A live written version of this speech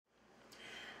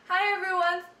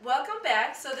welcome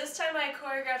back. So this time I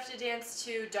choreographed a dance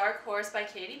to Dark Horse by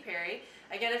Katy Perry.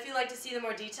 Again, if you'd like to see the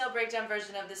more detailed breakdown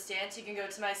version of this dance, you can go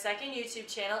to my second YouTube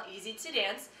channel, Easy to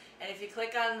Dance, and if you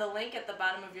click on the link at the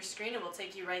bottom of your screen, it will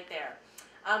take you right there.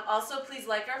 Also, please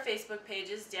like our Facebook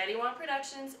pages, Daddy Wong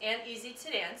Productions and Easy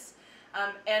to Dance.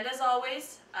 And as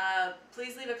always,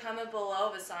 please leave a comment below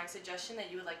of a song suggestion that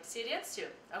you would like to see a dance to.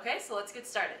 Okay, so let's get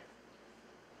started.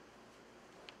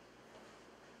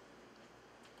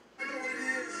 I know what it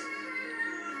is.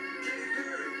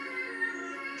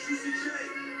 Katy Perry.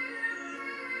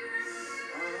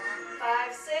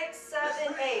 5, 6,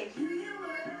 7, 8.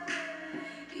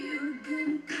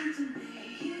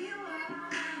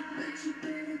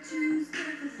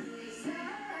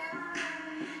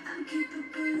 I'm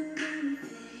capable of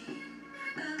anything,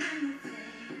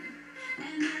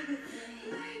 and everything.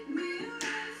 Make me your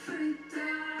Aphrodite,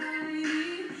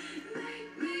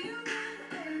 make me your one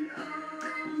and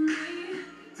only.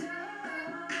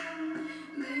 Don't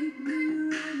make me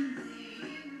your enemy,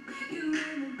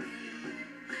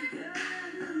 your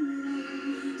enemy.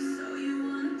 So you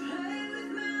wanna play with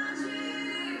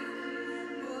magic?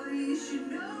 Boy, you should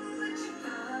know what you're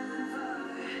falling for.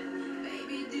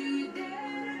 Baby, do you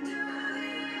dare to do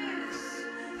this?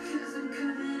 'Cause I'm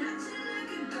coming at you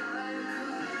like a dark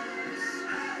horse.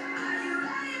 Are you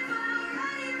ready for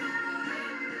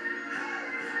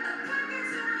a perfect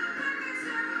storm,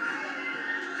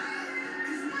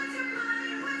 'cause what's your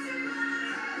mind, what's your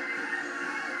mind?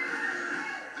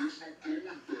 I'm so good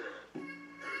with that.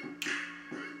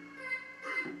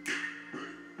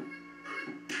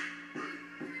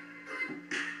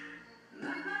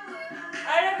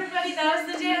 Alright everybody, that was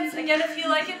the dance. Again, if you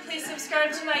like it, please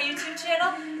subscribe to my YouTube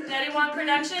channel, Daddy Wong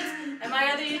Productions, and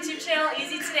my other YouTube channel,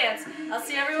 Easy to Dance. I'll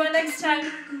see everyone next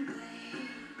time.